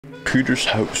Peter's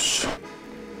house.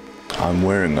 I'm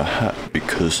wearing a hat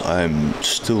because I'm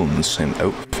still in the same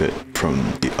outfit from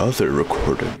the other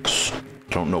recordings.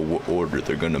 I don't know what order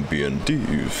they're gonna be in.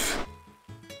 Steve.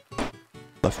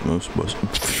 Left mouse button.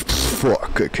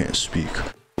 Fuck, I can't speak.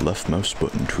 Left mouse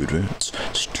button to advance.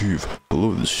 Steve.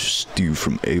 Hello, this is Steve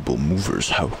from Able Movers.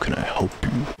 How can I help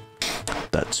you?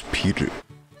 That's Peter.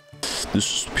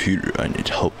 This is Peter. I need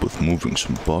help with moving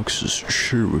some boxes.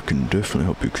 Sure, we can definitely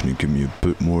help you. Can you give me a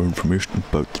bit more information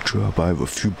about the job? I have a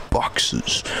few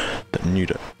boxes that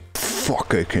need a...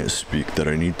 Fuck, I can't speak. That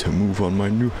I need to move on my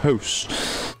new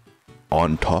house.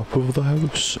 On top of the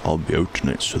house, I'll be out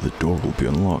tonight, so the door will be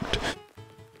unlocked.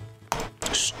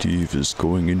 Steve is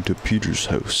going into Peter's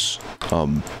house.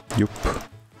 Yup.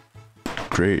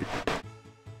 Great.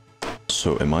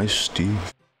 So, am I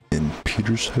Steve in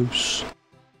Peter's house?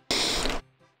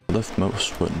 Left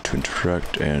mouse button to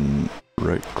interact and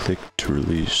right click to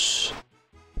release.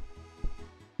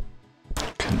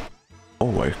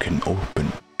 I can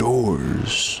open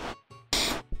doors.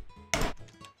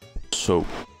 So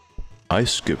I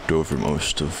skipped over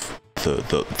most of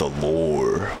the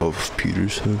lore of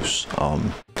Peter's house.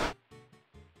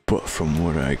 But from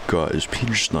what I got is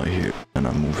Peter's not here and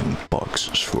I'm moving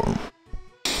boxes for him.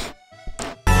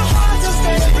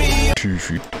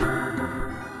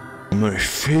 My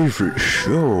favorite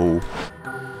show.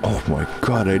 Oh my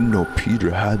god, I didn't know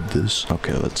Peter had this.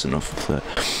 Okay, that's enough of that.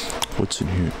 What's in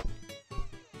here?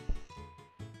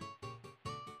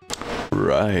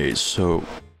 Right, so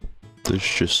there's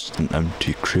just an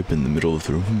empty crib in the middle of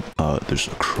the room. There's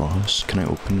a cross. Can I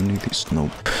open any of these?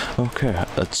 No. Okay,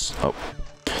 that's... Oh.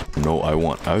 No, I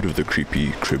want out of the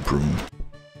creepy crib room.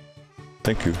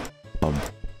 Thank you.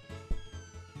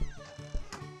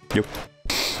 Yep.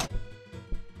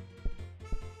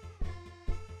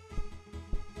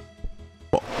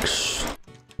 Box.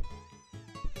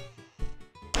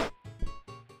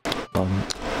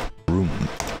 Room.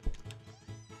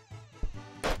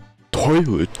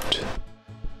 Toilet.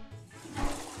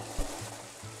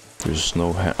 There's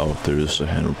no hand. Oh, there is a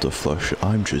handle to flush.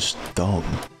 I'm just dumb.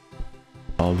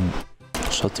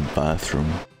 So that's a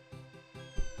bathroom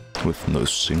with no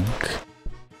sink.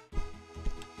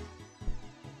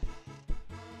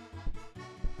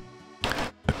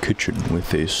 A kitchen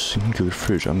with a singular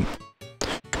fridge. I'm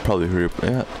probably hurry up.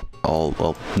 Yeah,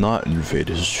 I'll not invade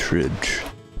his fridge.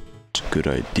 It's a good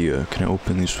idea. Can I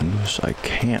open these windows? I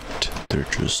can't. They're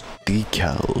just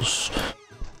decals.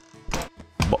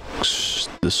 Box.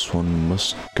 This one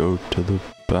must go to the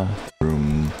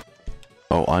bathroom.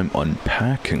 Oh, I'm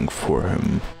unpacking for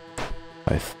him.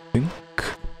 I think.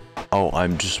 Oh,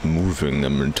 I'm just moving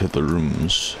them into the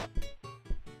rooms.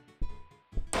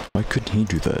 Why couldn't he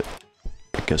do that?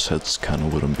 I guess that's kind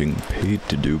of what I'm being paid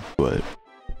to do, but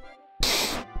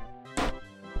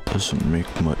doesn't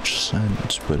make much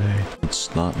sense. But hey,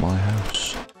 it's not my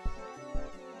house.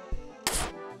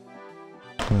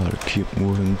 I gotta keep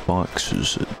moving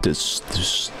boxes.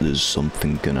 Is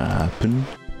something gonna happen?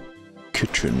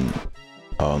 Kitchen.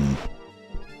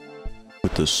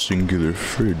 With a singular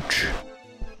fridge.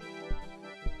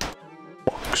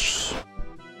 Box.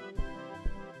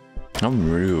 I'm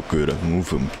real good at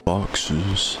moving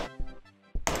boxes.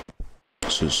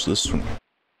 So it's this one.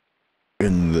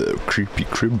 In the creepy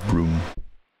crib room.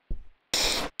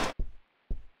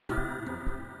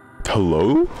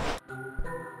 Hello?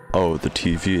 Oh, the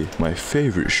TV. My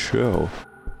favorite show.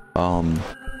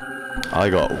 I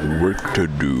got work to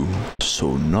do,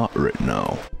 so not right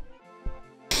now.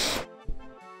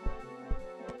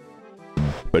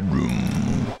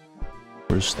 Bedroom.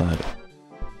 Where's that?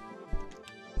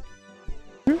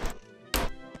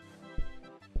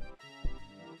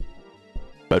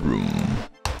 Bedroom.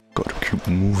 Gotta keep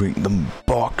moving them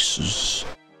boxes.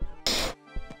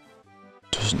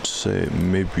 Doesn't say.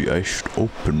 Maybe I should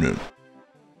open it.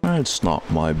 It's not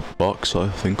my box. I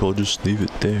think I'll just leave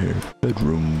it there.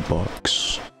 Bedroom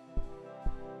box.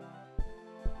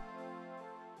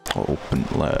 I'll open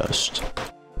it last.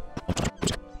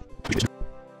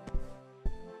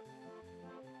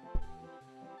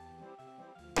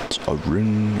 It's a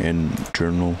ring and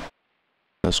journal.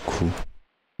 That's cool.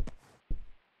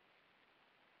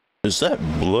 Is that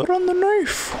blood on the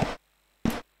knife?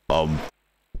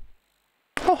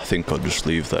 I think I'll just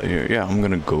leave that here. Yeah, I'm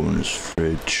gonna go in his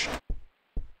fridge.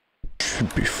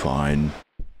 Should be fine.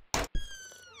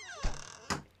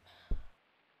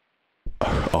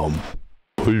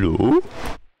 Hello?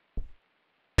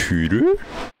 Peter?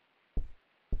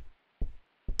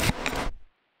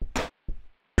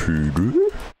 Peter?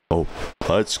 Oh,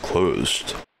 that's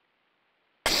closed.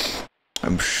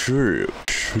 I'm sure it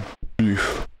should be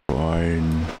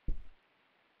fine.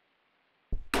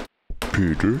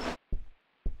 Peter.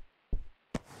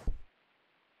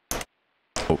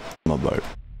 Oh, my bad.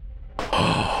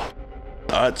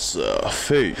 That's a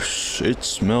face. It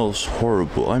smells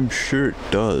horrible. I'm sure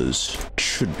it does. It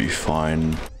should be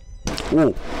fine.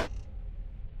 Oh.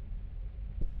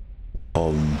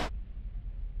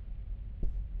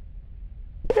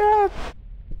 Yeah.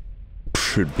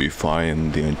 Should be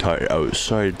fine. The entire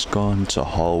outside's gone. It's a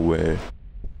hallway.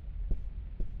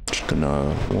 Just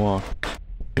gonna walk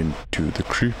into the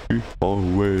creepy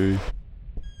hallway.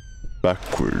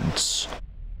 Backwards.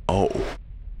 Oh.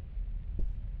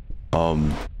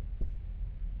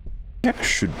 Yeah,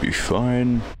 should be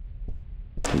fine.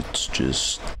 It's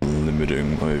just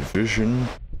limiting my vision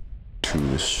to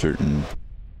a certain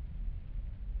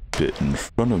bit in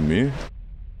front of me.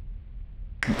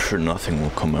 I'm sure nothing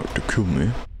will come out to kill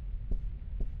me.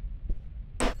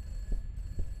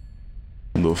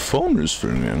 The phone is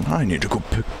ringing. I need to go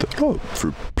pick that up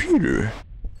for Peter.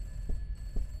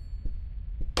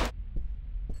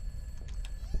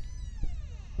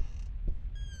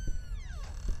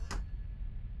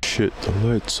 Shit, the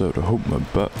light's out. I hope my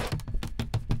bat.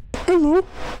 Hello?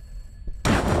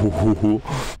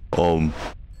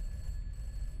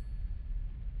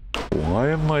 Why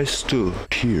am I still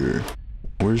here?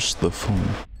 Where's the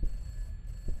phone?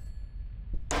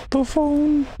 The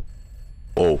phone?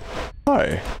 Oh,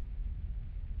 hi.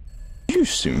 You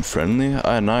seem friendly,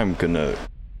 and I'm gonna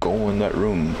go in that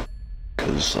room,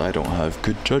 'cause I don't have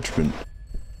good judgment.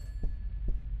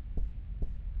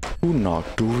 Who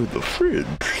knocked over the fridge?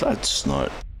 That's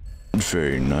not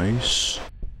very nice.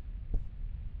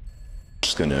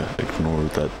 Just gonna ignore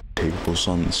that table's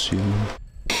on the ceiling.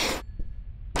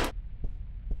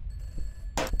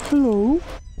 Hello?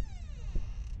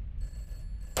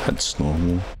 That's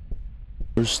normal.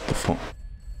 Where's the phone?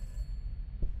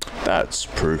 That's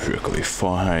perfectly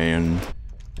fine.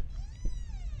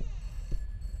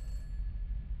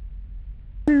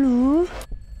 Hello?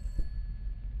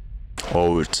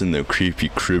 Oh, it's in the creepy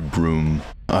crib room.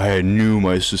 I knew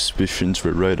my suspicions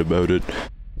were right about it.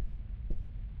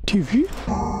 TV?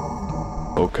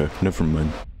 Okay, never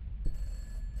mind.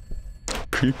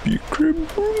 Creepy crib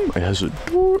room. It has a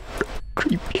door.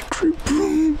 Creepy crib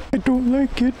room. I don't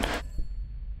like it.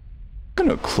 I'm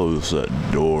gonna close that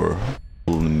door.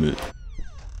 Limit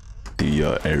the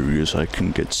areas I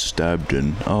can get stabbed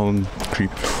in.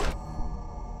 Creep.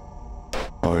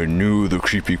 I knew the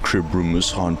creepy crib room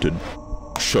was haunted.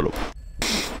 Shut up.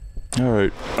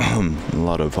 Alright. A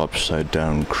lot of upside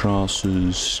down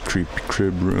crosses. Creepy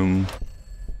crib room.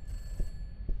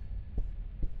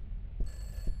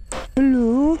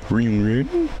 Hello? Ring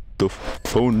ring. The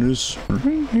phone is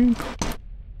ringing.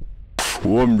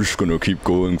 Oh, I'm just gonna keep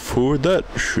going forward. That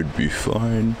should be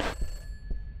fine.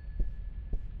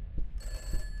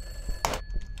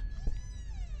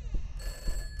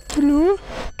 Hello?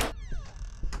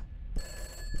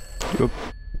 Yup.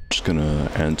 Just gonna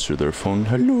answer their phone.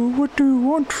 Hello, what do you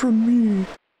want from me?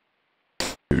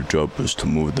 Your job is to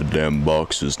move the damn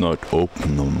boxes, not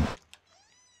open them.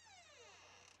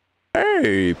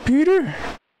 Hey, Peter.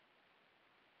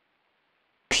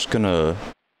 Just gonna...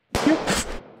 Yep.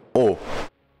 Oh.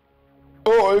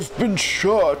 Oh, I've been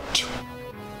shot.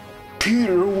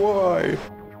 Peter, why?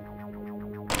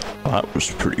 That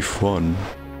was pretty fun.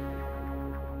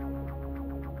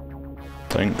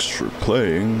 Thanks for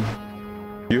playing.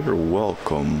 You're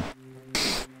welcome.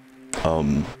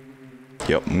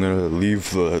 Yep, I'm gonna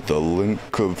leave the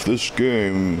link of this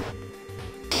game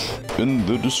in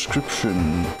the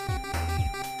description.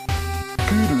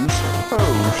 Peter's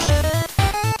house.